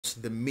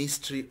the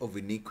mystery of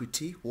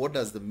iniquity. What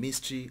does the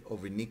mystery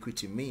of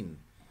iniquity mean?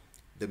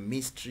 The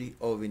mystery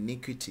of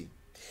iniquity.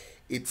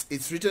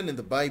 It's written in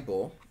the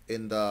Bible,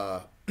 in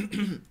the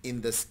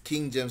in the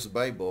King James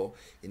Bible,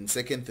 in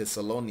 2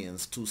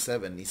 Thessalonians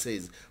 2:7. He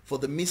says, "For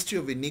the mystery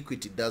of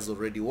iniquity does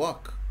already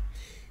work.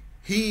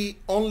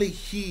 Only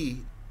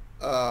he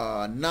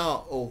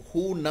now, or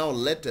who now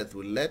letteth,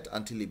 will let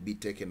until it be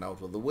taken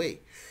out of the way."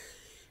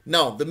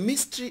 Now, the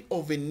mystery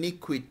of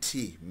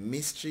iniquity,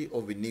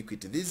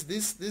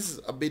 This is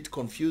a bit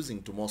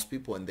confusing to most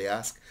people, and they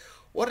ask,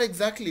 what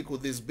exactly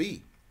could this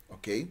be?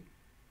 Okay,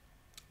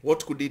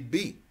 what could it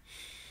be?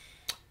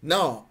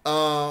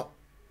 Now,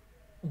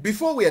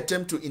 before we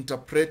attempt to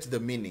interpret the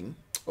meaning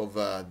of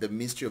the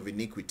mystery of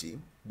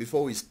iniquity,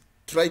 before we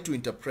try to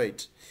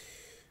interpret,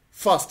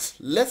 first,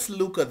 let's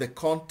look at the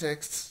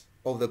context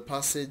of the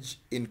passage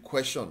in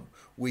question.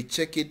 We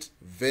check it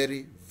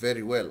very,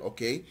 very well,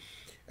 okay?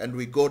 And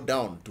we go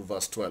down to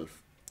verse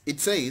 12. It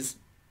says,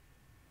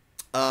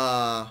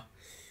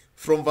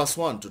 from verse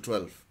 1 to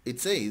 12,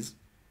 it says,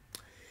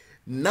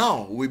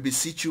 "Now we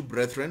beseech you,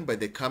 brethren, by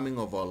the coming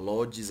of our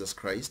Lord Jesus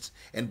Christ,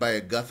 and by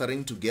a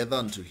gathering together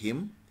unto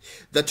him,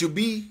 that you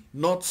be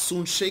not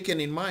soon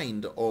shaken in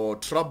mind, or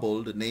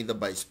troubled, neither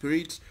by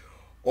spirit,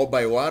 or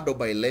by word, or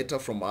by letter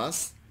from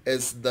us,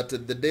 as that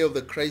the day of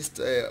the Christ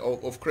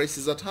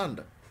is at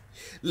hand.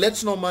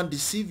 Let no man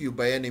deceive you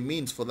by any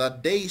means, for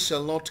that day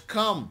shall not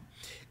come,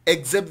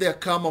 except there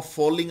come a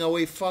falling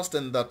away first,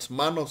 and that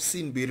man of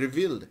sin be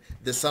revealed,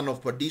 the son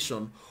of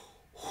perdition,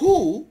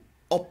 who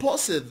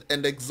opposeth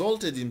and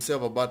exalted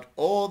himself above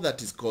all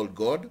that is called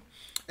God,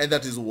 and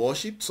that is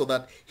worshipped, so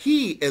that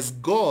he as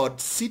God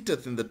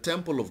sitteth in the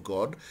temple of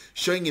God,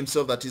 showing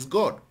himself that is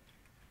God.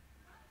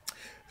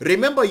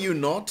 Remember you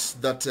not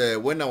that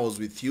when I was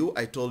with you,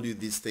 I told you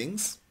these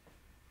things?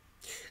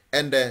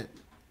 And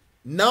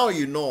now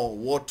you know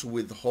what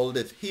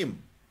withholdeth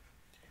him.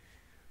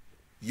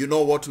 You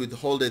know what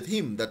withholdeth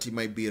him, that he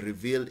might be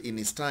revealed in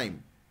his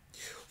time.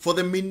 For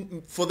the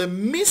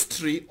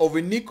mystery of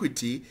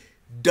iniquity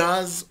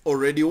does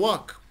already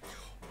work.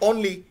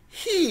 Only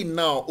he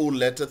now who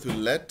letteth will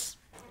let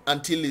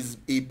until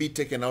he be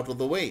taken out of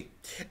the way.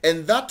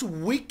 And that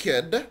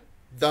wicked,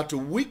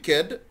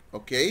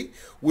 okay,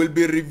 will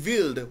be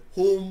revealed,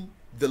 whom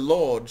the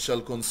Lord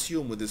shall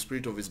consume with the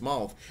spirit of his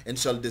mouth, and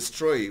shall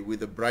destroy with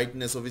the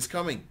brightness of his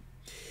coming.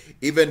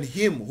 Even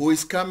him who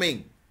is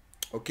coming."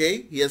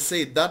 Okay, he has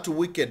said that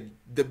wicked,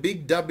 the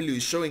big W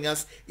is showing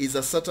us, is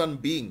a certain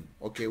being,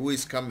 okay, who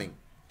is coming.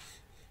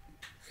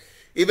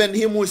 "Even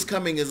him who is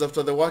coming is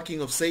after the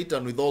working of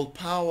Satan, with all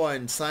power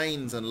and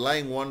signs and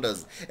lying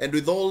wonders, and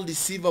with all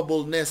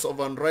deceivableness of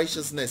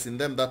unrighteousness in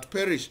them that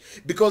perish,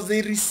 because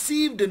they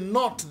received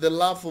not the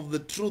love of the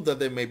truth, that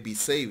they may be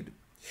saved.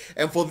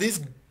 And for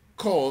this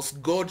cause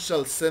God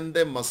shall send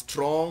them a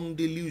strong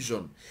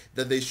delusion,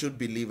 that they should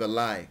believe a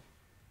lie,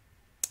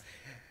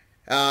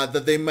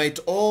 that they might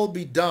all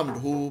be damned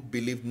who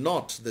believed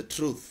not the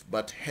truth,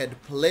 but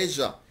had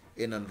pleasure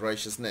in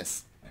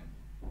unrighteousness."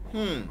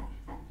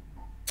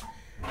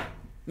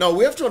 Now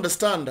we have to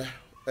understand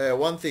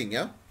one thing,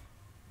 yeah?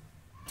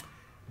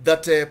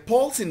 That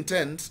Paul's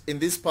intent in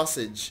this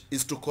passage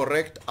is to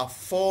correct a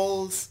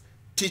false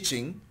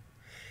teaching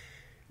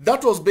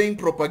that was being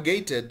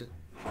propagated,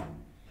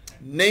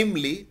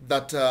 namely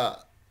that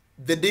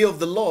the day of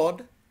the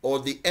Lord, or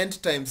the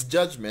end times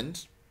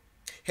judgment,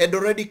 had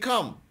already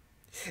come.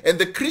 And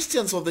the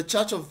Christians of the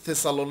church of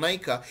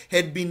Thessalonica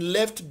had been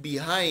left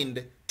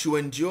behind to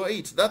endure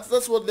it.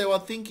 That's what they were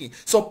thinking.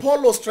 So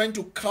Paul was trying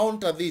to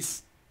counter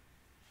this.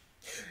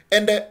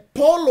 And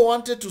Paul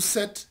wanted to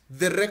set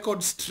the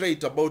record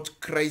straight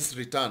about Christ's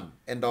return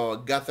and our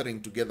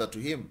gathering together to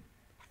him.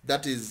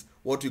 That is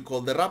what we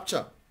call the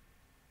rapture.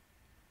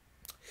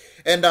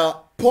 And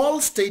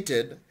Paul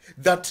stated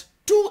that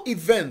two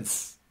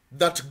events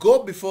that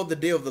go before the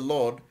day of the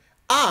Lord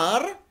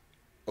are,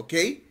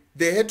 okay,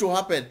 they had to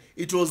happen.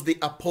 It was the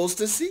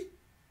apostasy,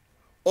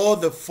 or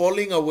the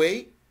falling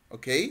away,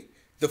 okay,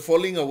 the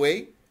falling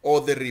away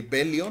or the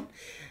rebellion,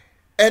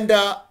 and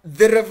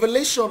the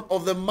revelation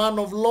of the man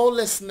of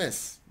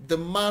lawlessness,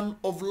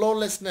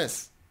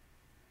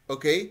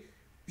 okay,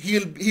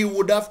 he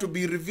would have to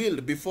be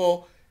revealed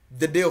before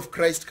the day of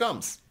Christ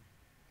comes.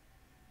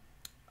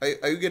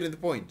 Are you getting the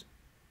point?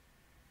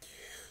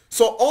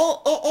 So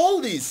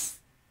all these,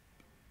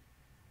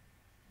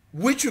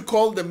 which we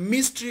call the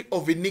mystery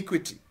of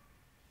iniquity,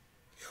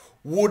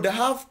 would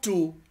have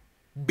to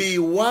be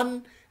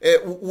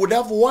would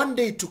have one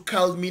day to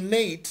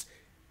culminate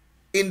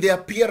in the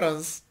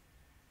appearance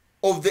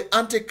of the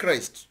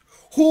Antichrist,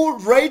 who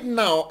right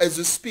now, as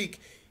we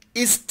speak,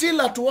 is still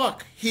at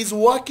work. He's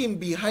working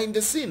behind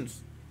the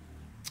scenes.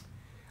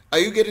 Are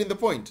you getting the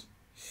point?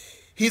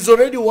 He's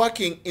already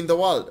working in the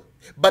world,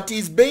 but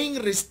he's being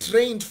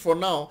restrained for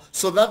now,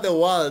 so that the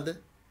world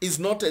is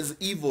not as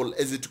evil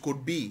as it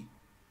could be.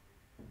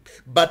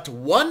 But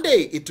one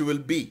day it will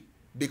be,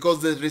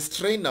 because the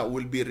restrainer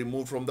will be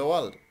removed from the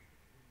world.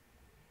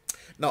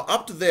 Now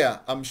up to there,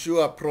 I'm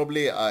sure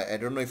probably, I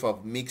don't know if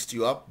I've mixed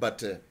you up,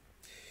 but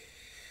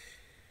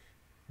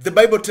The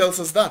Bible tells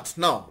us that.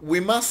 Now, we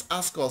must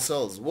ask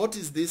ourselves, what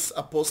is this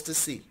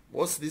apostasy?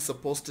 What's this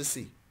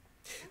apostasy?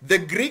 The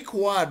Greek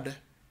word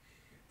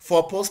for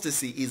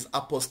apostasy is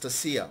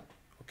apostasia.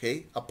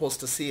 Okay,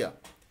 apostasia.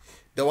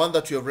 The one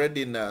that you have read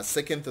in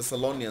 2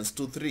 Thessalonians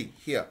 2:3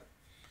 here.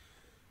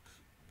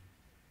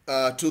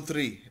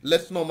 2:3.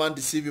 Let no man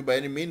deceive you by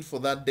any means,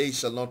 for that day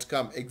shall not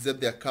come,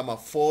 except there come a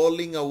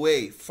falling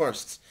away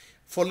first.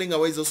 Falling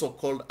away is also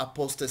called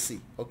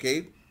apostasy.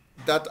 Okay,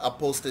 that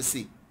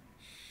apostasy.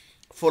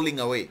 Falling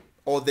away,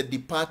 or the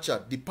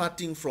departure,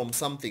 departing from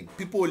something.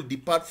 People will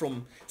depart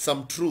from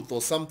some truth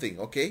or something,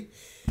 okay?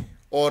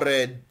 Or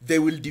they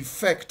will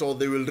defect, or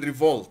they will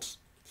revolt.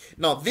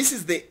 Now, this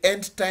is the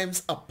end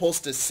times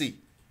apostasy,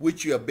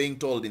 which you are being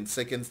told in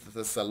 2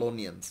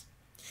 Thessalonians.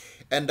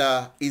 And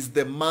is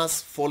the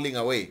mass falling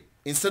away.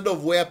 Instead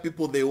of where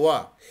people they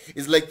were.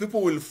 It's like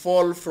people will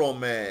fall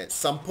from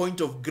some point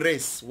of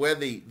grace where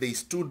they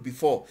stood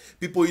before.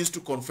 People used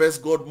to confess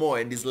God more,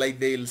 and it's like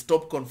they'll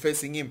stop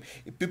confessing him.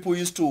 People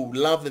used to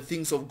love the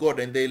things of God,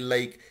 and they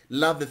like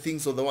love the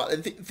things of the world.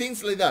 And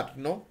things like that,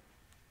 you know.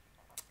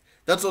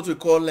 That's what we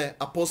call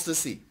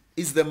apostasy.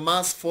 It's the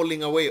mass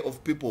falling away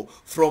of people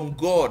from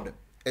God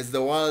as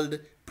the world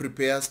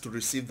prepares to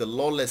receive the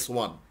lawless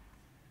one.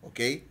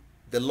 Okay?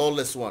 The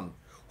lawless one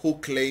who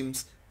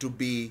claims to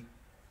be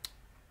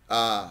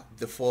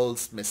the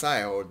false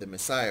Messiah, or the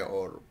Messiah,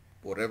 or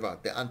whatever,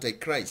 the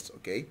Antichrist,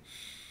 okay?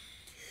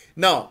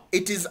 Now,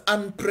 it is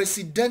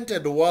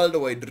unprecedented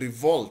worldwide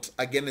revolt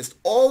against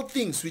all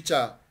things which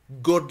are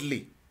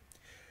godly.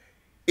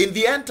 In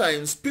the end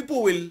times,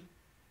 people will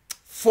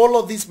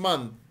follow this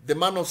man, the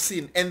man of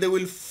sin, and they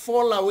will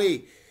fall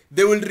away.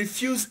 They will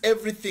refuse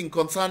everything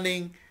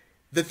concerning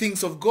the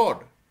things of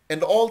God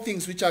and all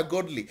things which are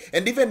godly.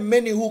 And even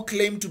many who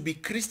claim to be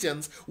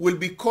Christians will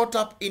be caught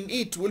up in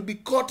it, will be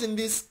caught in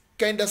this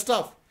kind of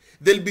stuff.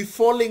 They'll be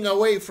falling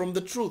away from the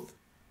truth.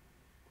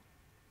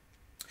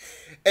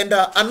 And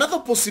another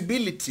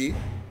possibility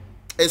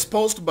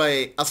espoused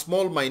by a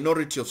small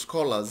minority of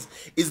scholars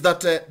is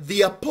that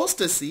the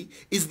apostasy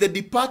is the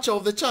departure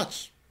of the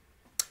church.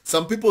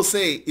 Some people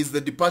say it's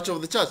the departure of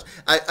the church.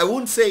 I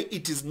won't say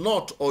it is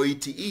not or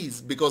it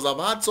is, because I've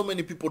heard so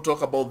many people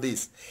talk about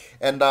this.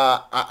 And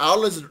I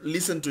always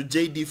listen to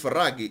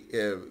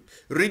𝗕𝗵𝗵𝘀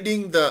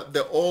reading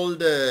the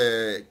old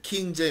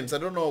King James. I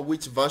don't know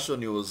which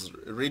version he was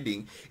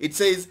reading. It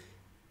says,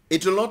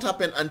 it will not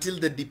happen until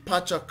the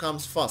departure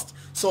comes first.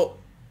 So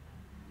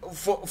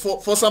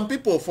for some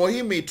people, for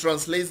him, he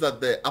translates that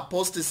the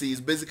apostasy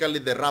is basically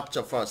the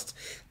rapture first.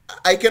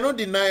 I cannot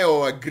deny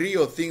or agree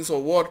or things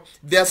or what.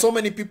 There are so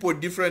many people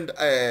with different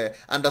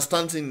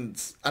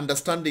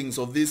understandings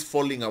of this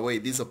falling away,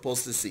 this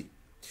apostasy.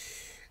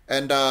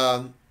 And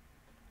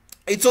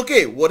it's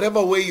okay,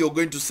 whatever way you're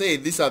going to say,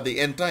 these are the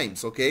end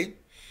times, okay?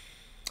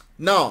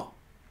 Now,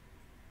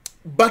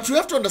 but you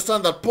have to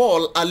understand that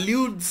Paul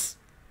alludes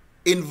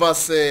in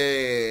verse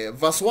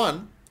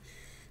 1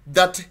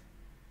 that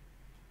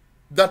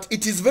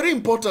it is very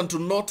important to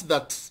note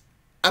that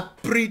a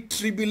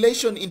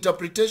pre-tribulation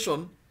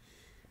interpretation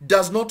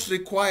does not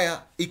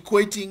require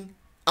equating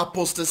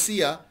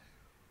apostasia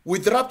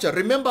with rapture.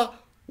 Remember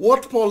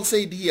what Paul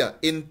said here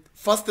in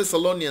 1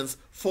 Thessalonians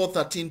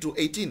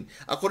 4:13-18.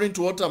 According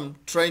to what I'm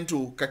trying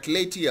to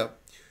calculate here,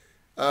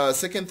 2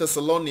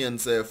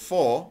 Thessalonians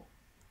 4,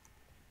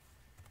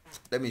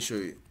 let me show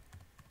you,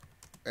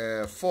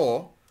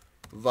 4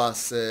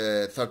 verse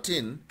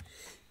 13.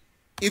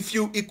 If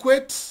you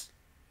equate,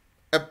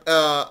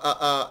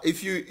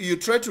 if you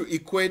try to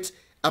equate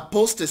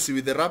apostasy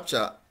with the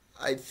rapture,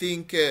 I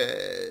think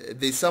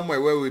there's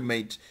somewhere where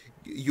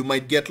you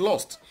might get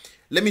lost.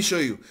 Let me show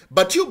you.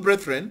 But you,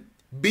 brethren,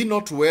 be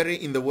not weary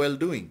in the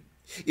well-doing.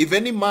 If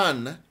any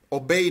man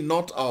obey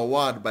not our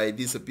word by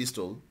this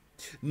epistle,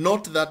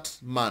 note that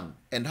man,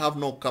 and have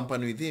no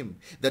company with him,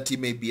 that he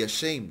may be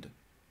ashamed.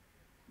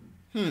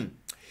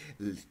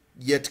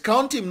 Yet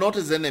count him not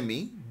as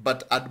enemy,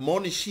 but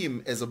admonish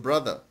him as a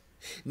brother.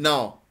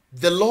 Now,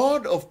 the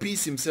Lord of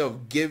peace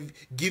himself give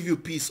you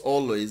peace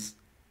always.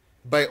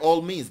 By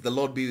all means, the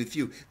Lord be with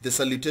you. The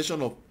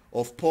salutation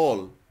of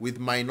Paul with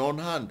mine own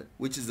hand,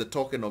 which is the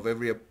token of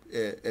every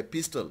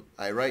epistle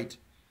I write.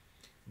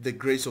 The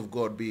grace of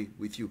God be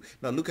with you.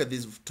 Now look at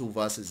these two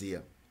verses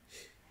here.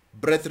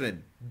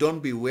 Brethren, don't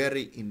be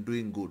weary in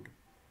doing good.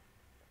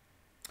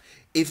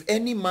 If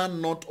any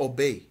man not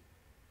obey,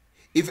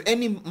 if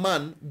any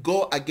man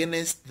go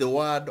against the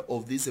word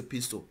of this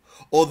epistle,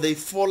 or they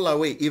fall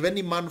away, if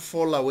any man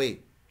fall away,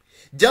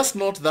 just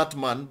not that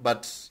man,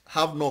 but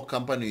have no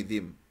company with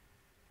him,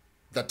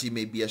 that he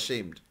may be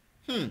ashamed.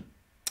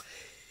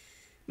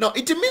 Now,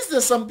 it means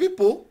there's some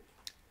people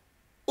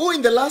who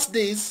in the last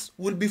days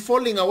will be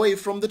falling away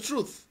from the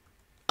truth,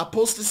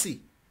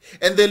 apostasy,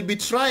 and they'll be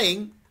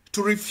trying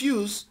to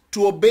refuse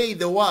to obey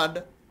the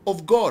word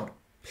of God.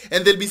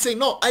 And they'll be saying,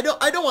 no, I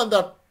don't want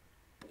that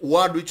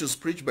word which was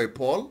preached by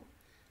Paul.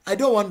 I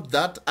don't want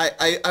that.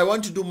 I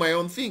want to do my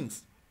own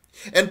things.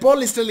 And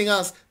Paul is telling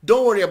us,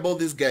 don't worry about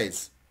these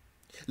guys.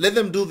 Let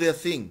them do their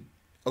thing.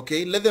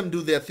 Okay, let them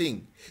do their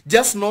thing.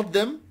 Just note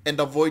them and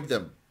avoid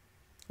them.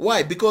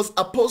 Why? Because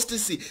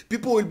apostasy,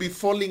 people will be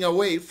falling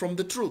away from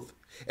the truth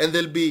and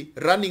they'll be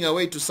running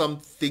away to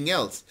something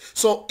else.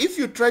 So if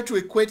you try to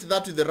equate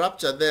that with the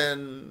rapture,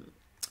 then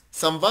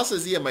some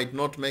verses here might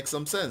not make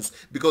some sense.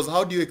 Because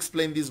how do you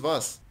explain this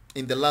verse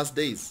in the last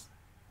days?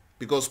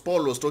 Because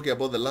Paul was talking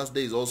about the last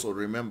days also,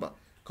 remember,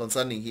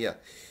 concerning here.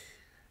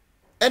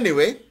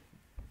 Anyway,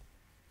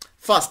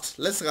 first,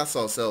 let's ask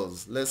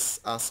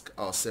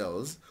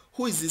ourselves,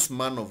 who is this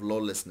man of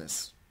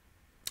lawlessness?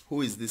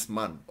 Who is this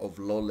man of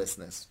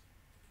lawlessness?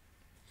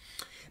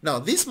 Now,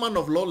 this man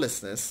of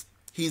lawlessness,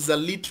 he is a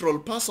literal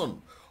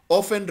person,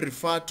 often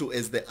referred to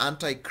as the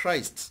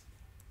Antichrist.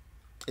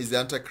 Is the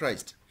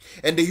Antichrist.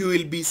 And he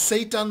will be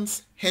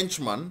Satan's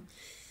henchman,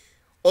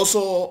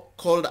 also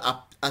called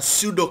a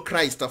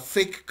pseudo-Christ, a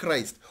fake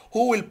Christ,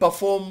 who will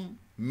perform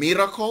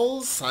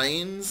miracles,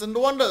 signs, and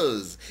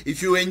wonders.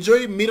 If you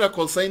enjoy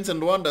miracles, signs,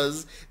 and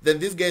wonders, then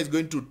this guy is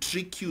going to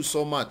trick you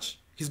so much.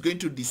 He's going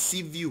to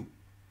deceive you.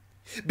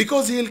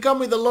 Because he'll come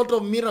with a lot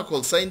of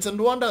miracles, signs, and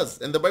wonders.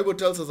 And the Bible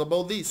tells us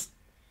about this.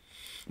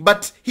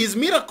 But his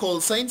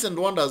miracles, signs, and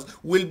wonders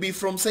will be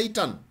from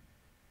Satan.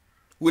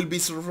 Will be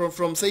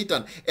from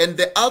Satan. And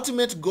the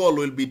ultimate goal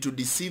will be to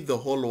deceive the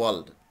whole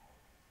world.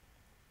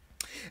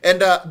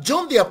 And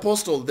John the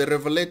Apostle, the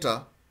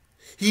Revelator,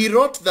 he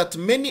wrote that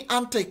many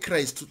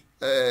antichrists,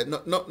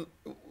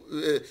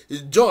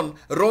 John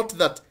wrote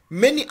that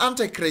many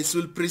antichrists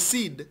will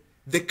precede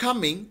the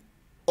coming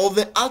of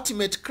the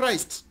ultimate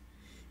Christ.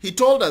 He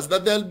told us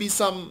that there will be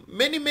some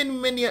many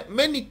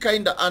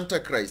kind of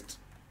antichrist.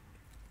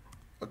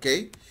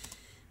 Okay?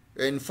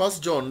 In 1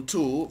 John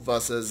 2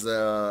 verses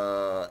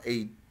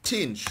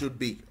 18 should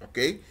be,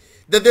 okay?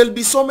 That there will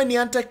be so many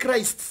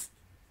antichrists.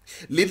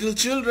 Little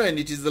children,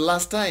 it is the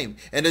last time.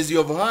 And as you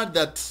have heard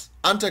that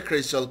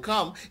Antichrist shall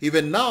come,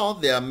 even now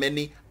there are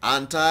many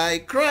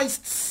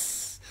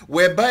antichrists,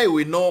 whereby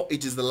we know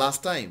it is the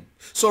last time.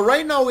 So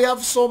right now we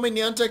have so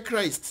many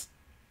antichrists.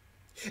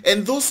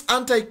 And those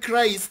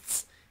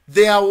antichrists,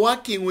 they are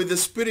working with the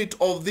spirit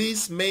of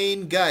this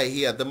main guy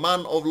here, the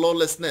man of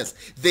lawlessness.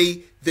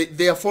 They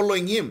are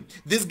following him.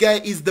 This guy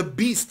is the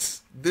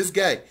beast. This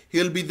guy,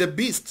 he'll be the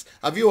beast.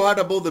 Have you heard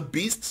about the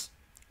beast?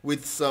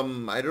 With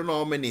some, I don't know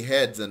how many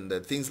heads and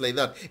things like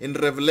that. In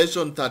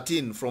Revelation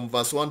 13 from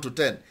verse 1 to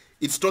 10,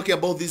 it's talking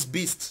about this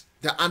beast,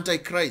 the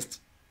Antichrist,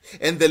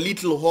 and the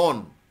little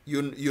horn.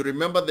 You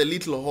remember the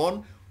little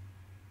horn?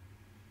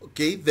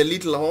 Okay, the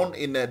little horn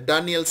in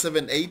Daniel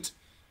 7:8,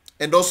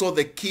 and also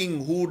the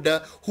king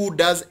who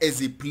does as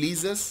he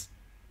pleases.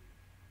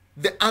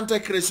 The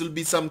Antichrist will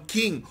be some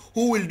king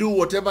who will do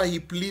whatever he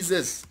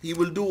pleases. He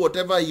will do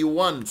whatever he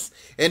wants,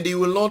 and he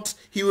will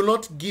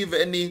not give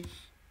any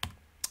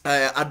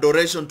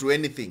adoration to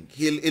anything.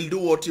 He'll do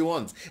what he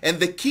wants. And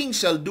the king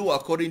shall do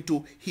according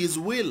to his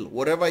will,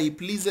 whatever he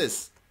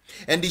pleases.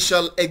 And he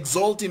shall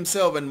exalt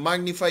himself and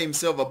magnify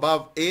himself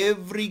above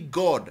every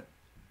god.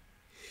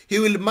 He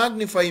will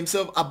magnify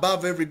himself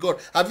above every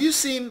god. Have you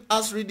seen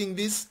us reading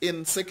this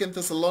in 2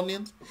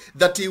 Thessalonians?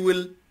 That he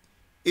will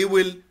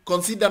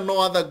consider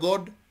no other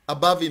god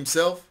above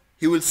himself.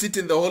 He will sit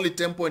in the holy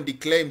temple and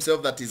declare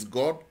himself that is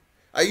God.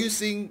 Are you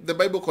seeing the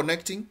Bible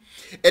connecting?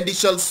 And he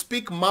shall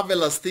speak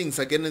marvelous things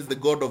against the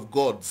God of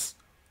gods.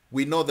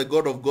 We know the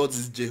God of gods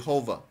is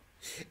Jehovah.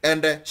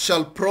 And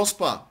shall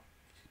prosper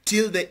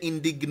till the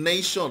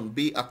indignation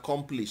be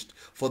accomplished.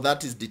 For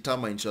that is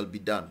determined shall be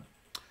done.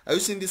 Are you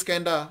seeing this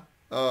kind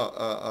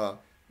of,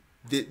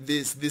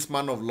 this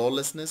man of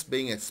lawlessness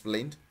being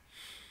explained?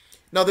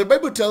 Now the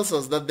Bible tells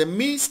us that the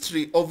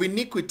mystery of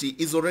iniquity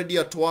is already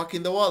at work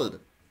in the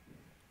world.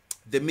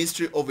 The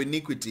mystery of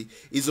iniquity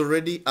is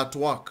already at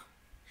work.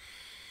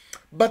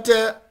 But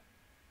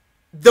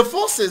the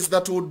forces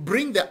that would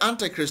bring the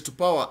Antichrist to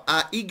power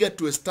are eager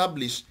to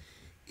establish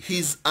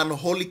his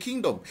unholy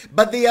kingdom.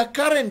 But they are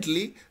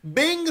currently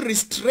being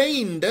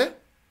restrained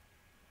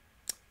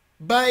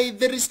by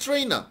the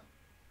restrainer.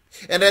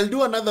 And I'll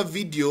do another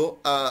video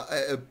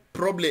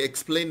probably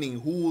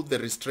explaining who the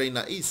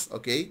restrainer is,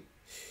 okay?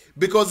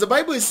 Because the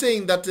Bible is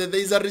saying that there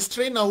is a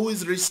restrainer who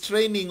is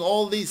restraining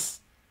all this.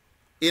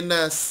 In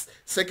 2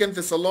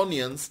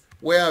 Thessalonians,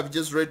 where I've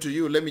just read to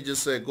you, let me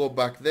just go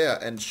back there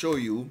and show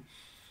you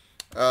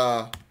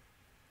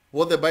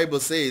what the Bible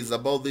says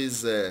about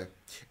this.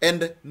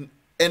 And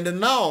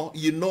now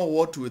you know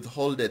what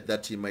withholdeth,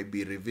 that he might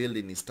be revealed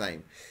in his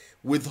time.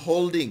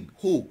 Withholding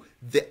who?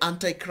 The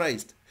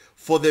Antichrist.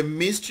 For the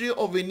mystery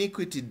of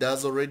iniquity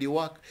does already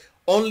work.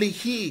 Only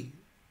he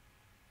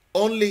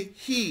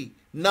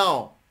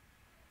now,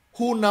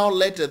 who now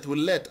letteth will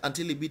let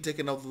until he be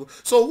taken out of the world.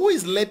 So who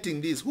is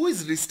letting this? Who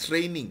is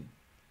restraining?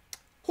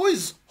 Who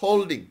is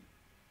holding?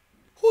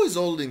 Who is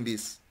holding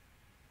this?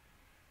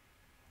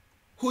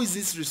 Who is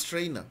this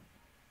restrainer?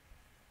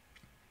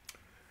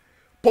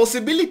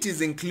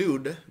 Possibilities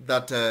include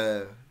that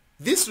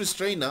this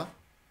restrainer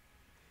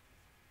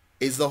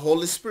is the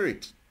Holy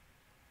Spirit.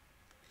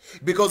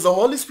 Because the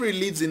Holy Spirit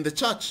lives in the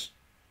church.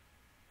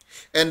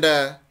 And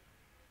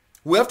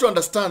we have to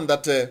understand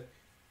that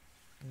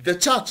the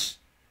church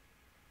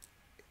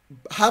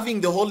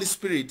having the Holy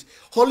Spirit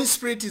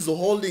is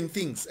holding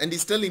things and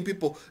is telling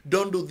people,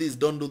 don't do this,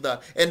 don't do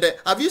that. And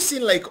have you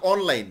seen, like,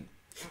 online,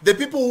 the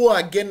people who are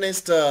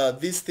against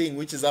this thing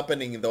which is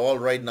happening in the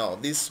world right now,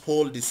 this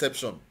whole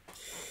deception,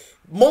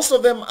 most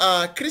of them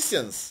are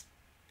Christians.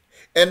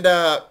 And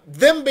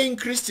them being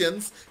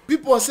Christians,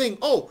 people are saying,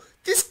 oh,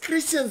 these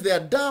Christians, they are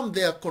dumb,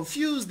 they are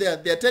confused, they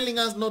are telling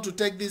us not to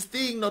take this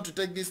thing, not to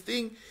take this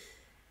thing.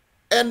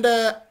 And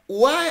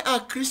why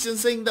are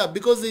Christians saying that?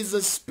 Because there is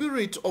a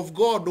Spirit of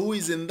God who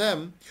is in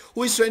them,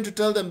 who is trying to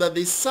tell them that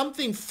there is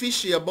something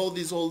fishy about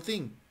this whole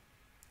thing.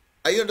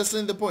 Are you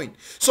understanding the point?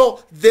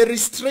 So the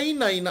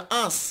restrainer in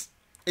us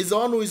is the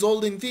one who is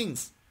holding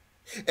things.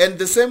 And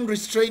the same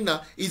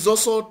restrainer is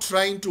also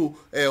trying to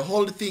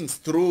hold things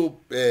through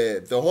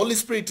the Holy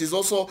Spirit. Is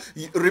also,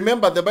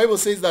 remember, the Bible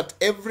says that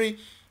every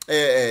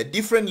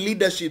different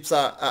leaderships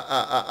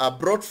are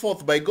brought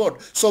forth by God.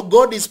 So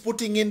God is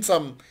putting in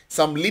some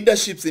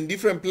leaderships in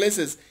different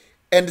places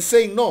and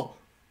saying, no,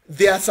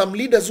 there are some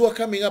leaders who are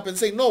coming up and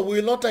saying, no, we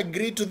will not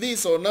agree to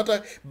this or not.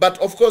 But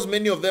of course,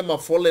 many of them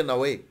have fallen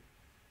away.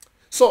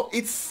 So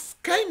it's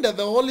kind of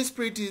the Holy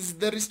Spirit is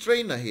the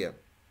restrainer here.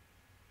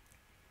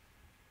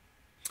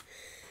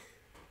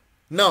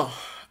 Now,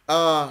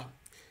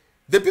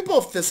 the people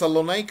of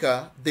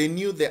Thessalonica, they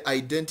knew the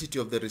identity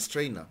of the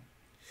restrainer.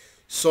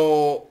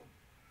 So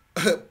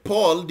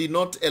Paul did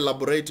not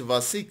elaborate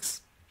verse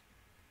 6.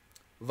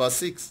 Verse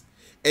 6.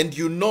 And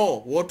you know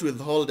what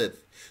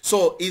withholdeth.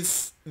 So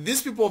it's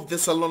these people of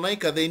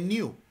Thessalonica, they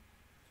knew.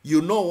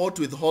 You know what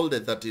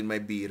withholdeth, that it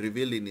might be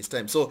revealed in his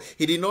time. So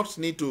he did not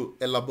need to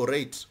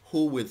elaborate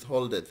who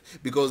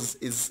withholdeth, because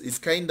it's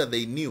kind of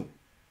they knew.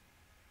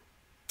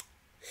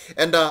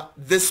 And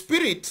the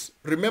Spirit,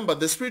 remember,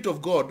 the Spirit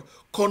of God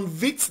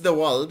convicts the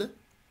world.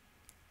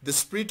 The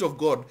Spirit of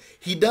God,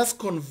 he does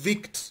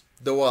convict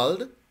the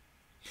world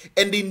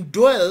and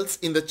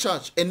indwells in the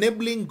church,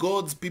 enabling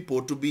God's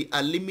people to be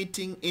a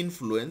limiting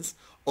influence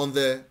on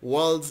the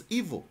world's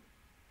evil.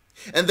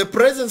 And the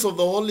presence of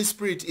the Holy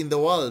Spirit in the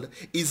world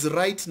is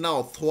right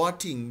now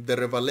thwarting the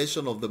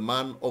revelation of the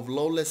man of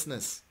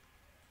lawlessness.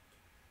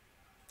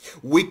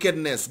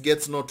 Wickedness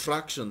gets no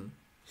traction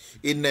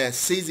in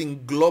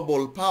seizing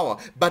global power.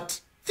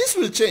 But this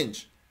will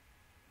change.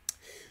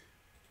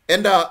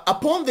 And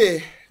upon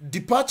the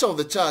departure of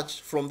the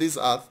church from this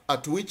earth,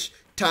 at which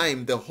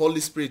time the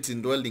Holy Spirit's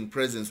indwelling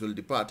presence will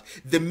depart,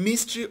 the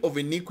mystery of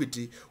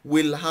iniquity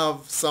will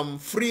have some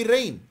free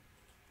reign.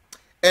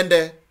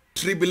 And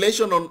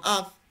tribulation on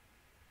earth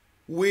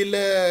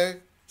will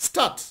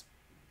start.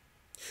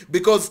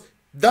 Because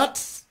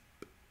that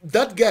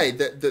guy,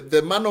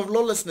 the man of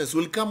lawlessness,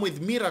 will come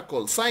with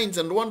miracles, signs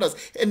and wonders,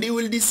 and he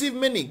will deceive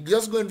many.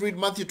 Just go and read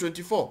Matthew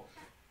 24.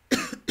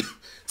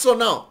 So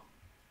now,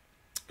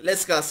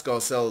 let's ask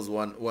ourselves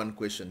one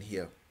question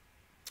here.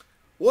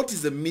 What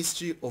is the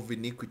mystery of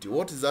iniquity?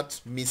 What is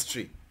that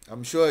mystery?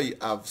 I'm sure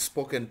I've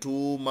spoken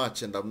too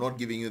much and I'm not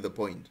giving you the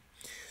point.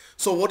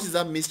 So what is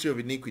that mystery of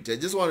iniquity? I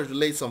just wanted to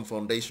lay some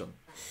foundation.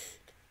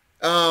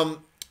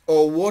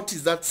 Or what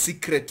is that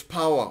secret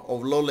power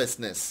of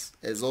lawlessness?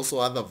 There's also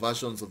other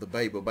versions of the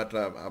Bible, but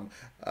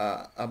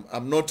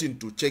I'm not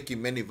into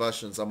checking many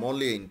versions. I'm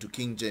only into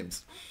King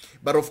James.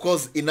 But of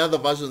course, in other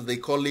versions, they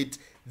call it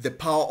the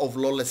power of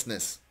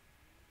lawlessness.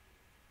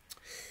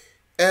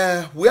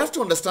 We have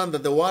to understand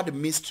that the word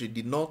mystery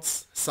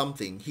denotes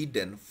something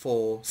hidden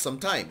for some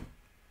time.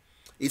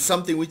 It's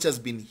something which has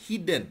been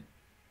hidden.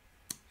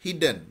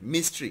 Hidden,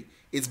 mystery.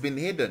 It's been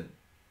hidden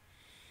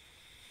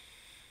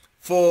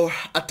for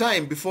a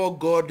time before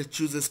God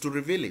chooses to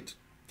reveal it.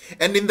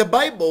 And in the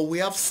Bible, we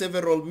have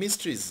several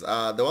mysteries.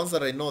 The ones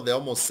that I know, there are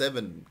almost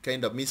 7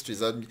 kind of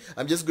mysteries. I'm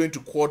just going to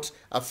quote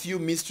a few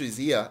mysteries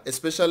here,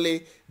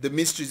 especially the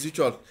mysteries which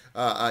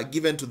are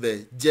given to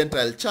the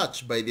Gentile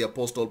church by the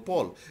Apostle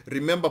Paul.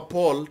 Remember,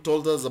 Paul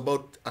told us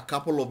about a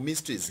couple of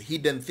mysteries,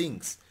 hidden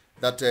things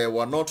that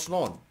were not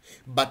known.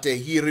 But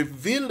he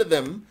revealed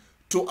them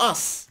to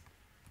us.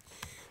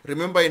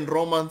 Remember in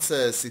Romans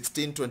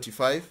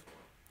 16:25,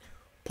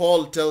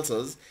 Paul tells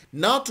us,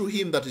 now to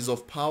him that is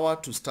of power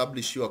to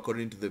establish you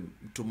according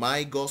to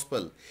my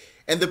gospel,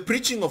 and the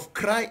preaching of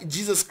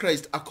Jesus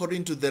Christ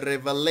according to the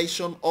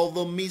revelation of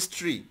the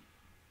mystery.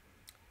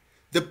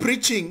 The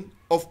preaching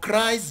of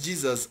Christ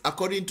Jesus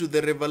according to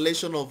the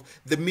revelation of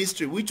the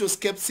mystery, which was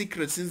kept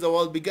secret since the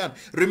world began.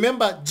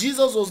 Remember,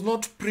 Jesus was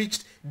not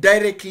preached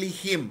directly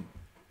him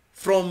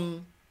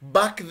from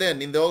back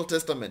then in the Old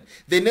Testament.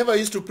 They never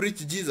used to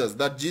preach Jesus,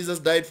 that Jesus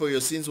died for your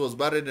sins, was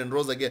buried and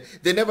rose again.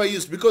 They never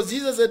used, because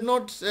Jesus had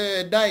not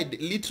died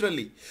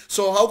literally.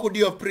 So how could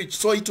you have preached?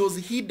 So it was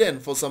hidden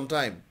for some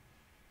time.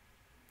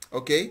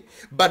 Okay?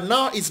 But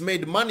now it's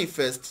made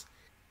manifest,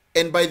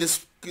 and by the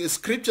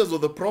scriptures of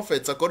the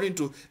prophets, according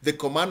to the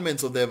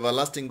commandments of the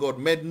everlasting God,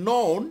 made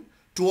known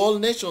to all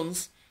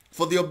nations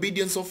for the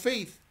obedience of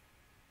faith.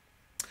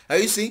 Are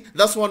you seeing?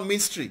 That's one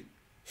mystery.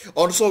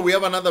 Also, we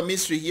have another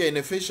mystery here in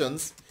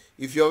Ephesians.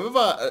 If you have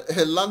ever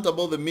learned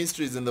about the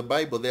mysteries in the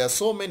Bible, there are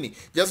so many.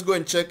 Just go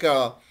and check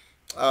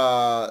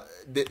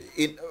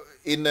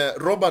in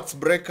Robert's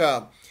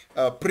Breaker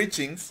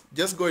preachings,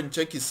 just go and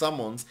check his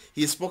sermons.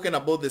 He's spoken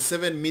about the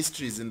 7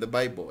 mysteries in the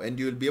Bible, and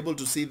you will be able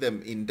to see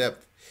them in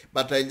depth.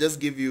 But I'll just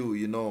give you,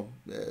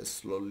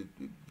 slowly,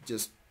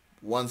 just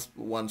once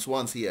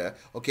here,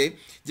 okay?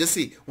 Just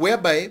see,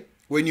 whereby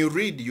when you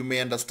read, you may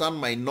understand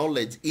my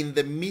knowledge in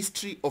the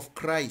mystery of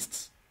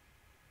Christ.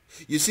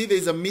 You see,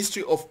 there's a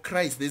mystery of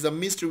Christ. There's a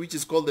mystery which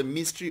is called the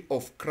mystery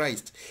of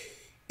Christ,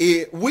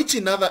 which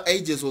in other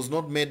ages was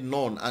not made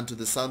known unto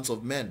the sons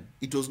of men.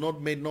 It was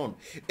not made known.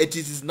 It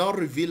is now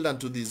revealed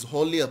unto these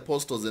holy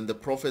apostles and the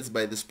prophets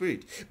by the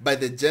Spirit, by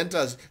the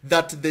Gentiles,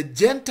 that the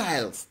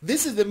Gentiles,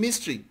 this is the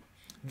mystery,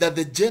 that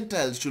the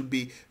Gentiles should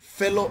be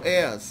fellow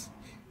heirs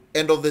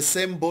and of the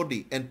same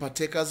body and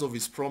partakers of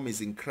his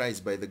promise in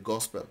Christ by the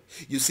gospel.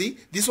 You see,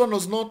 this one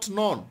was not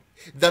known,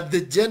 that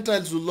the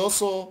Gentiles will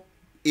also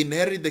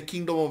inherit the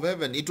kingdom of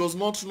heaven. It was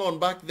not known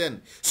back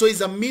then. So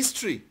it's a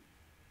mystery.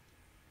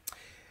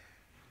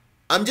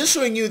 I'm just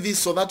showing you this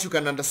so that you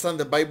can understand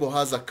the Bible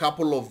has a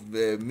couple of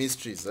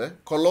mysteries.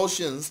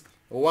 Colossians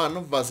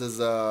 1 verses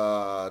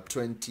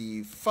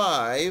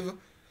 25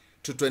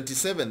 to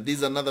 27. This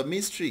is another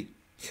mystery.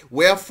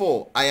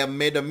 Wherefore I am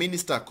made a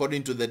minister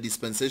according to the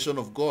dispensation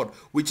of God,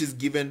 which is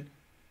given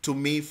to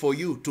me for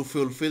you to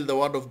fulfill the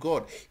word of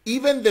God,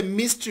 even the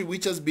mystery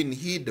which has been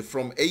hid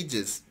from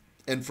ages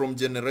and from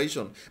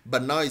generation,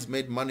 but now is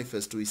made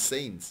manifest to his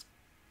saints.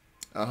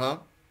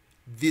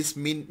 This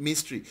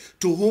mystery,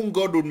 to whom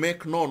God would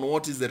make known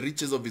what is the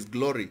riches of his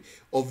glory,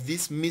 of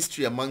this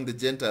mystery among the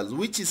Gentiles,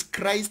 which is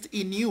Christ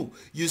in you.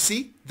 You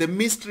see, the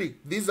mystery,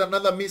 this is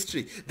another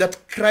mystery,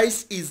 that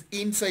Christ is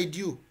inside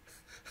you.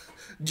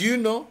 Do you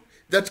know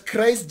that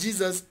Christ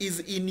Jesus is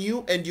in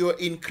you and you are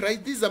in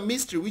Christ? This is a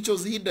mystery which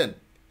was hidden.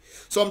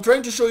 So I'm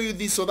trying to show you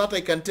this so that I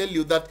can tell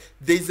you that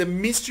there is a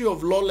mystery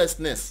of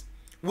lawlessness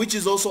which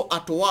is also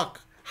at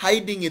work,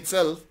 hiding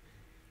itself.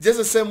 Just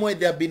the same way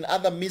there have been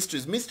other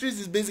mysteries. Mysteries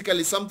is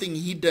basically something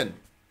hidden.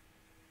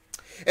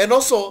 And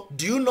also,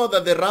 do you know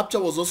that the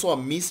rapture was also a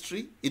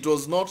mystery? It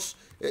was not,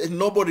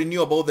 nobody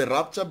knew about the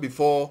rapture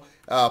before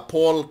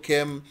Paul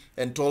came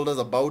and told us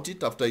about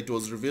it after it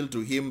was revealed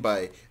to him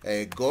by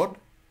God.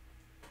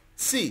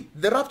 See,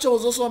 the rapture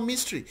was also a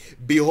mystery.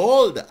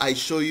 Behold, I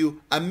show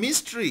you a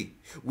mystery.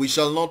 We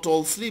shall not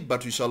all sleep,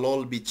 but we shall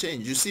all be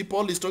changed. You see,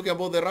 Paul is talking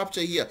about the rapture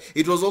here.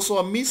 It was also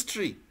a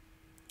mystery.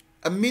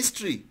 A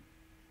mystery.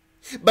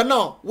 But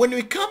now, when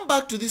we come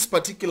back to this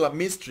particular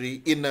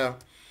mystery in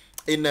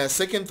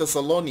 2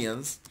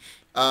 Thessalonians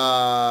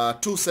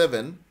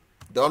 2:7,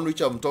 the one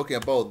which I'm talking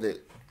about,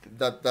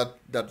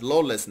 that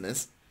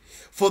lawlessness,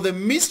 for the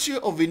mystery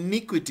of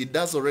iniquity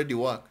does already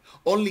work.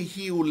 Only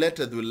he who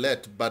letteth will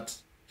let, but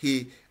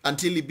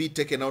until he be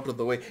taken out of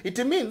the way.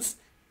 It means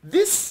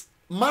this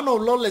man of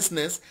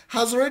lawlessness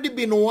has already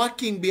been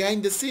working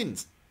behind the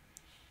scenes.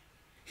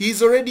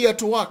 He's already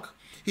at work.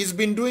 He's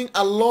been doing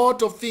a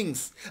lot of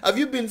things. Have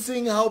you been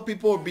seeing how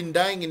people have been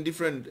dying in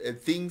different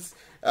things,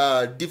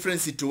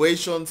 different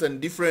situations,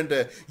 and different,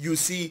 you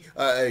see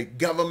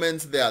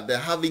governments, they're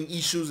having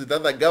issues with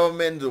other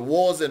governments,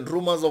 wars and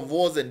rumors of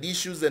wars and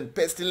issues and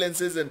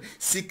pestilences and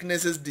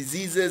sicknesses,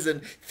 diseases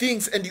and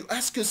things. And you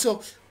ask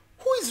yourself,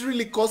 who is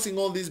really causing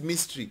all this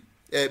misery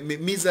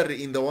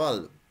in the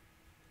world?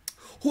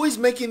 Who is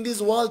making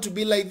this world to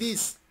be like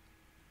this?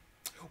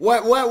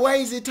 Why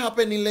is it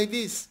happening like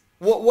this?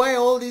 Why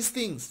all these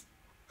things?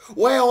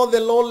 Why all the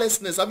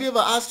lawlessness? Have you ever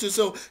asked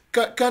yourself,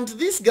 can't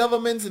these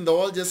governments in the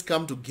world just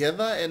come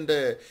together and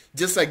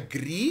just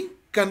agree?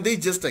 Can they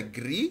just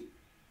agree?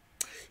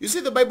 You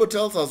see, the Bible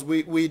tells us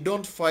we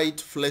don't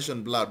fight flesh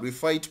and blood. We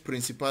fight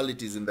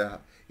principalities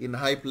in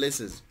high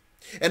places.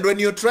 And when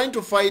you're trying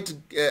to fight,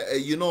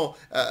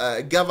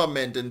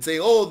 government and say,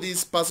 oh,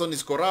 this person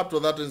is corrupt,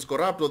 or that one is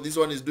corrupt, or this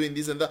one is doing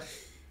this and that,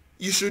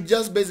 you should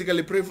just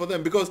basically pray for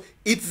them, because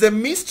it's the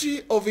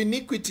mystery of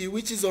iniquity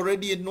which is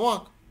already in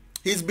work.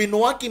 He's been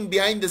working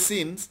behind the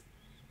scenes,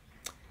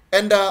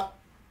 and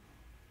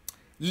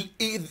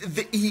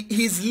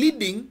he's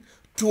leading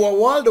to a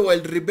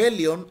worldwide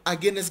rebellion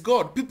against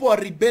God. People are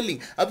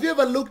rebelling. Have you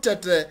ever looked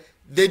at the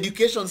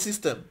education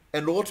system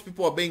and what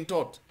people are being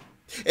taught?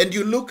 And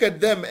you look at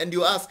them and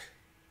you ask,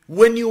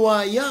 when you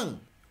are young,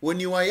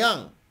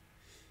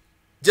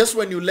 just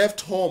when you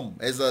left home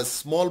as a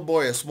small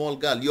boy, a small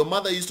girl, your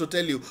mother used to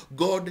tell you,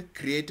 God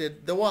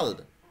created the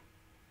world.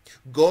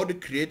 God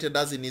created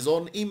us in his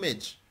own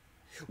image.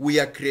 We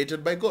are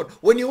created by God.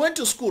 When you went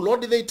to school,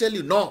 what did they tell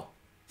you? No,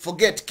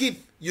 forget,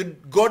 Keith,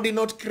 God did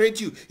not create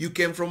you. You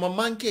came from a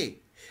monkey.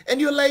 And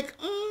you're like,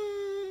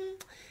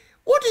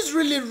 what is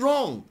really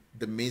wrong?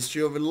 The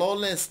mystery of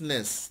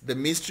lawlessness, the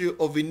mystery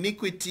of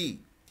iniquity.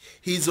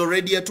 He's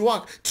already at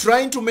work,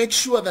 trying to make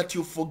sure that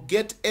you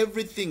forget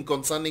everything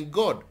concerning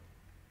God.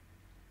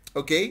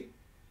 Okay?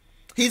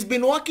 He's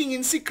been working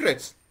in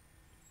secret,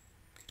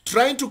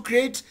 trying to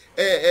create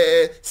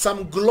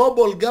some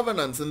global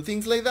governance and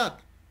things like that.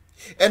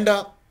 And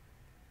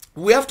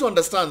we have to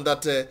understand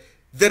that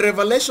the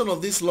revelation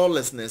of this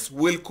lawlessness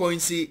will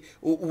coincide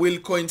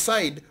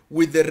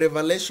with the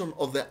revelation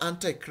of the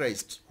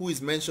Antichrist, who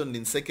is mentioned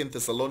in 2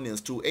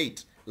 Thessalonians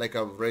 2:8, like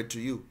I've read to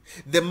you.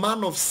 The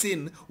man of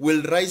sin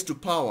will rise to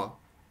power,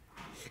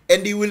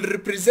 and he will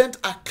represent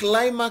a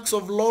climax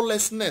of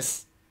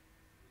lawlessness,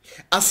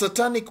 a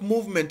satanic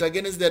movement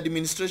against the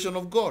administration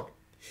of God.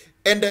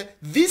 And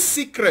this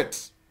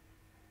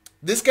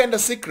kind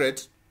of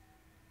secret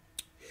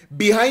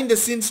behind the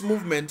scenes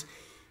movement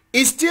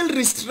is still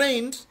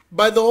restrained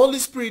by the Holy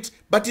Spirit,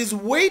 but is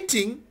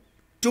waiting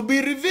to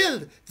be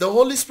revealed. The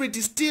Holy Spirit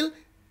is still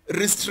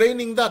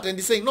restraining that, and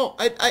he's saying, no,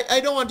 I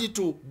don't want it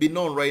to be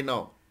known right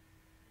now.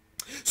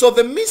 So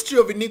the mystery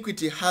of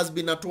iniquity has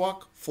been at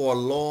work for a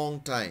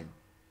long time.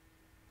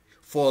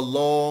 For a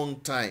long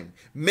time.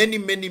 Many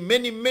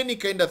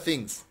kind of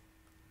things.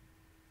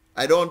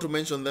 I don't want to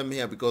mention them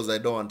here because I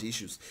don't want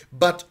issues.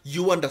 But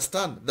you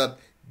understand that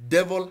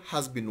devil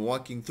has been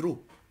working through.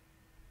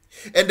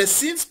 And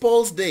since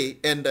Paul's day,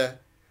 and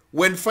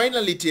when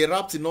finally it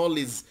erupts in all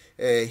his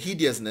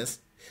hideousness,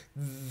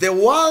 the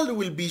world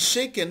will be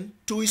shaken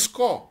to its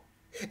core.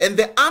 And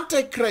the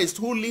Antichrist,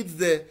 who leads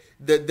the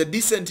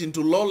descent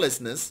into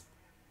lawlessness,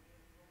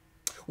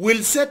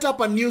 will set up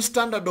a new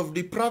standard of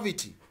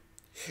depravity.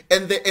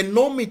 And the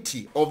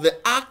enormity of the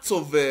acts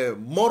of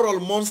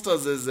moral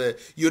monsters, as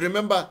you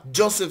remember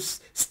Joseph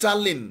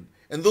Stalin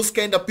and those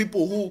kind of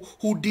people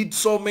who did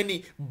so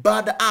many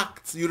bad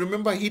acts. You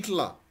remember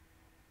Hitler.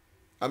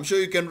 I'm sure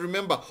you can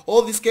remember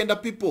all these kind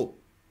of people.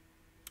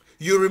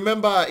 You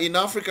remember in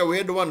Africa we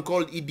had one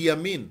called Idi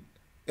Amin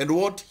and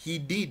what he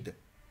did.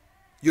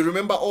 You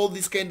remember all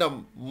these kind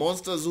of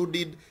monsters who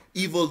did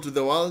evil to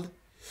the world.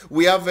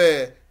 We have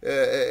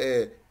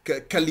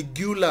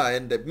Caligula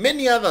and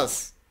many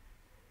others.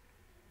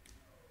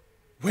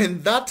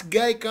 When that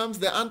guy comes,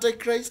 the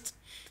Antichrist,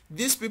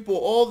 these people,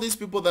 all these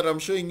people that I'm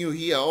showing you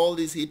here, all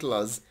these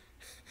Hitlers,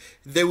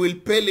 they will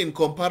pale in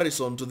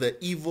comparison to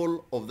the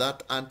evil of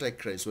that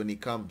Antichrist when he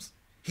comes.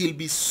 He'll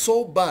be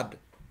so bad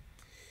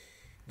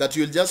that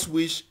you'll just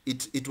wish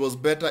it was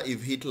better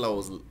if Hitler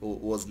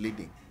was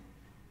leading.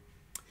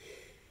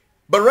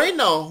 But right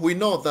now, we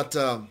know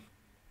that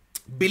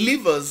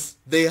believers,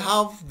 they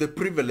have the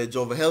privilege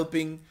of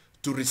helping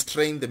to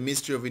restrain the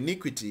mystery of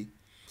iniquity,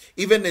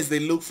 even as they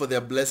look for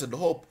their blessed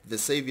hope, the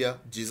Savior,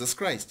 Jesus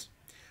Christ.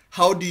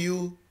 How do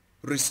you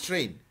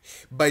restrain?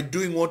 By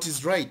doing what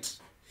is right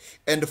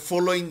and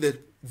following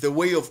the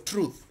way of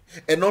truth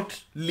and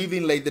not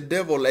living like the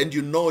devil, and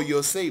you know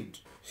you're saved.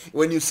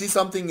 When you see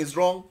something is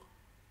wrong,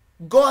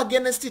 go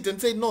against it and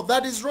say, no,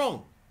 that is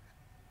wrong.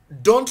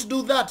 Don't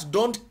do that.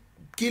 Don't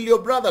kill your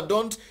brother.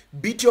 Don't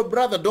beat your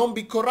brother. Don't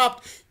be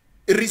corrupt.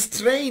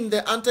 Restrain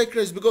the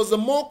Antichrist, because the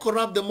more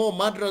corrupt, the more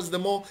murderers, the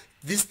more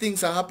these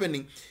things are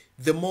happening,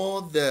 the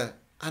more the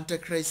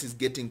Antichrist is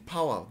getting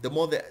power, the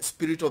more the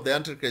spirit of the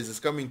Antichrist is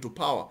coming to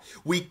power.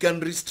 We can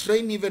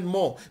restrain even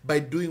more by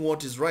doing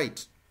what is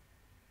right.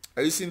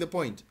 Are you seeing the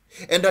point?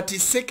 And at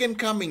his second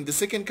coming, the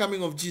second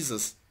coming of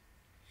Jesus,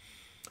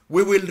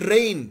 we will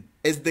reign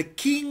as the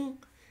king,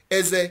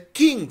 as a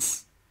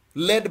kings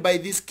led by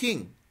this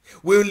king.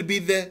 We will be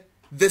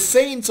the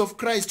saints of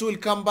Christ who will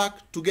come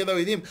back together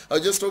with him. I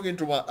was just talking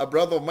to a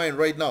brother of mine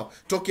right now,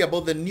 talking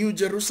about the New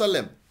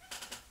Jerusalem.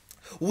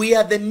 We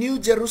are the New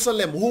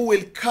Jerusalem who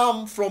will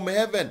come from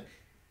heaven,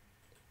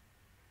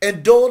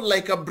 adorned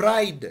like a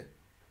bride.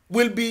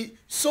 Will be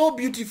so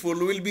beautiful,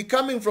 will be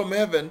coming from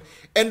heaven,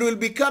 and will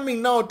be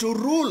coming now to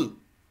rule.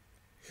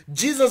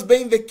 Jesus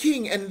being the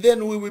king, and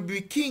then we will be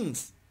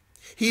kings.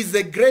 He is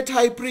the great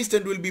high priest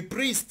and will be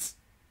priests.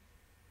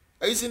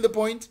 Are you seeing the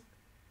point?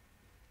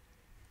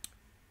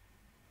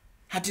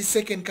 At his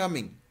second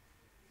coming,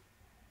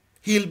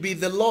 he'll be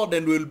the Lord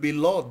and will be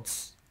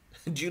lords.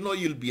 Do you know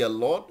you'll be a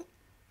lord?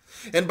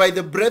 And by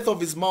the breath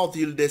of his mouth,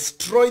 he'll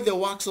destroy the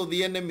works of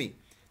the enemy.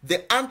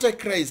 The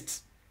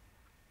Antichrist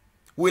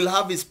will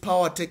have his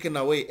power taken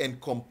away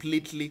and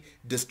completely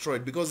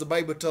destroyed. Because the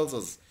Bible tells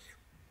us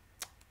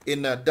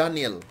in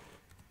Daniel,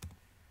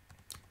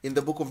 in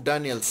the book of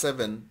Daniel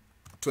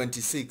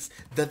 7:26,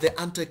 that the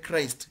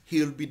Antichrist,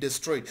 he'll be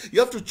destroyed. You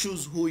have to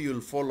choose who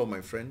you'll follow,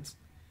 my friends.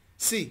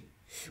 See,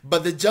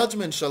 but the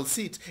judgment shall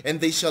sit, and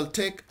they shall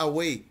take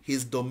away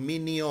his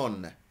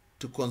dominion,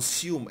 to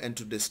consume and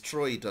to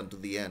destroy it unto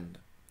the end.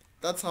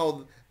 That's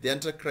how the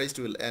Antichrist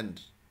will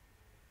end,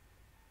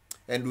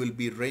 and will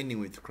be reigning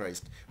with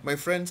Christ. My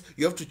friends,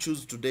 you have to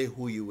choose today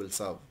who you will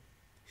serve.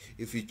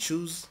 If you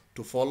choose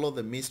to follow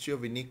the mystery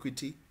of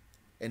iniquity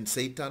and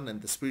Satan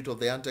and the spirit of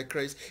the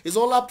Antichrist, it's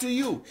all up to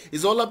you.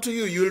 It's all up to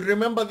you. You will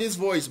remember this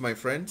voice, my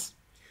friends.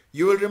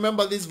 You will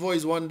remember this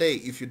voice one day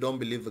if you don't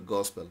believe the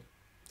gospel.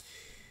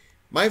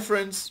 My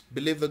friends,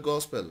 believe the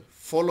gospel.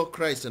 Follow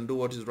Christ and do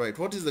what is right.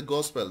 What is the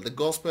gospel? The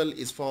gospel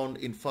is found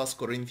in 1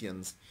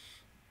 Corinthians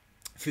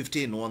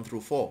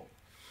 15:1-4.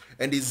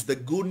 And is the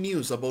good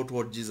news about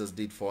what Jesus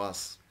did for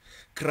us.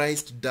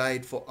 Christ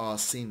died for our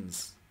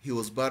sins. He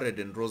was buried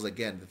and rose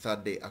again the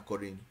third day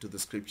according to the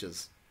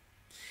scriptures.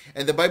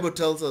 And the Bible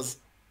tells us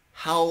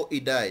how he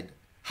died.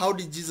 How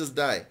did Jesus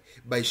die?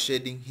 By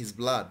shedding his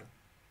blood.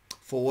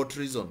 For what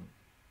reason?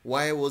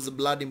 Why was the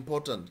blood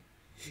important?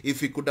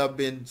 If he could have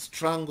been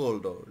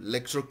strangled or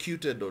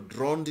electrocuted or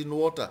drowned in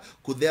water,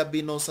 could there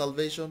be no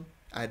salvation?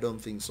 I don't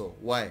think so.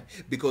 Why?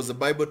 Because the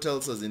Bible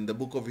tells us in the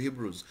book of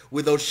Hebrews,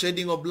 without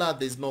shedding of blood,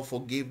 there is no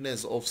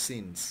forgiveness of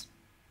sins.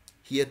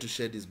 He had to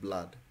shed his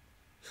blood.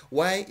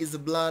 Why is the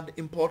blood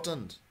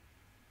important?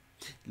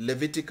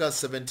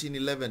 Leviticus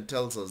 17:11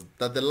 tells us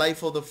that the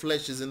life of the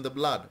flesh is in the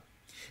blood.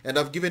 And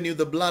I've given you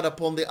the blood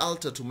upon the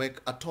altar to make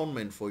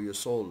atonement for your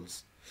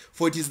souls.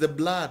 For it is the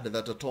blood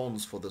that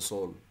atones for the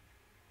soul.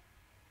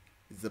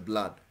 It's the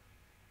blood.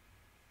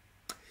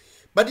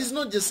 But it's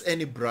not just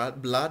any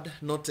blood,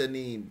 not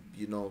any,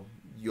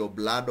 your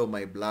blood or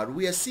my blood.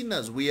 We are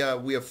sinners. We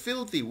are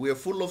filthy. We are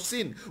full of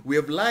sin. We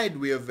have lied.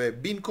 We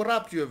have been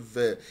corrupt. We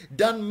have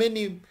done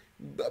many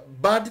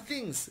bad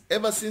things.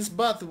 Ever since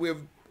birth, we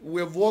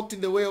have walked in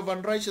the way of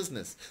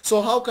unrighteousness.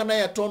 So how can I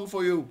atone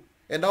for you?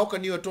 And how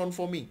can you atone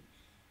for me?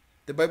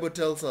 The Bible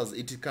tells us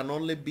it can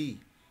only be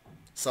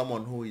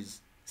someone who is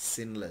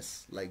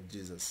sinless like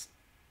Jesus.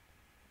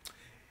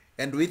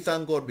 And we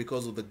thank God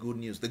because of the good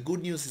news. The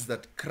good news is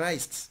that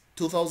Christ,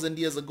 2,000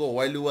 years ago,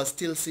 while we were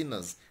still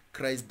sinners,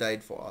 Christ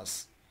died for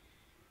us.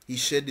 He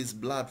shed his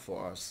blood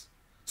for us,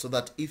 so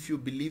that if you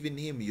believe in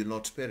him, you'll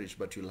not perish,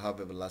 but you'll have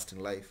everlasting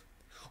life.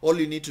 All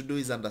you need to do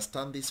is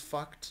understand this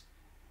fact,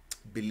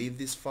 believe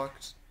this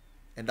fact,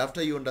 and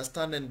after you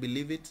understand and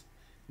believe it,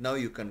 now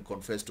you can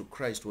confess to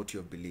Christ what you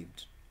have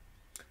believed.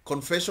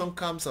 Confession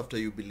comes after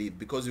you believe,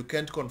 because you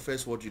can't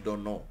confess what you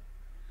don't know.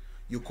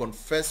 You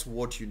confess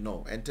what you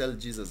know and tell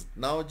Jesus,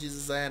 now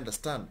Jesus, I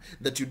understand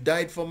that you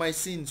died for my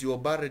sins, you were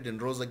buried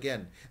and rose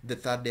again the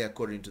third day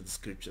according to the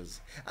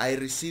scriptures. I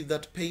receive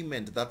that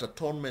payment, that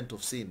atonement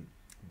of sin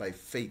by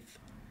faith.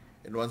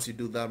 And once you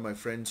do that, my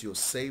friends, you're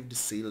saved,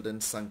 sealed,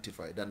 and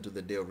sanctified unto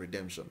the day of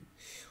redemption.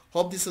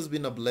 Hope this has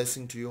been a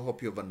blessing to you.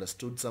 Hope you have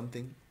understood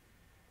something.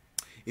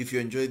 If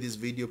you enjoyed this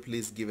video,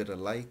 please give it a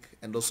like.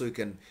 And also you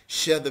can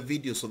share the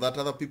video so that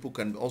other people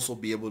can also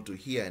be able to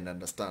hear and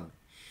understand.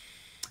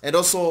 And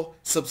also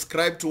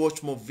subscribe to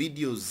watch more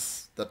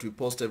videos that we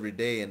post every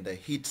day, and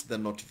hit the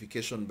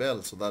notification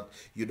bell so that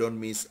you don't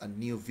miss a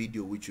new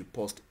video which we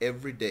post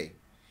every day.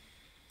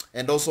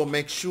 And also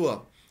make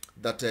sure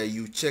that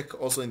you check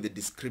also in the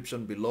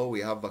description below.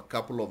 We have a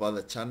couple of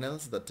other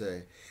channels that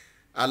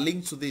are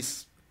linked to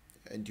this,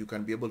 and you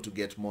can be able to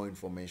get more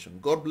information.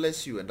 God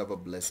bless you and have a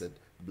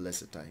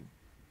blessed time.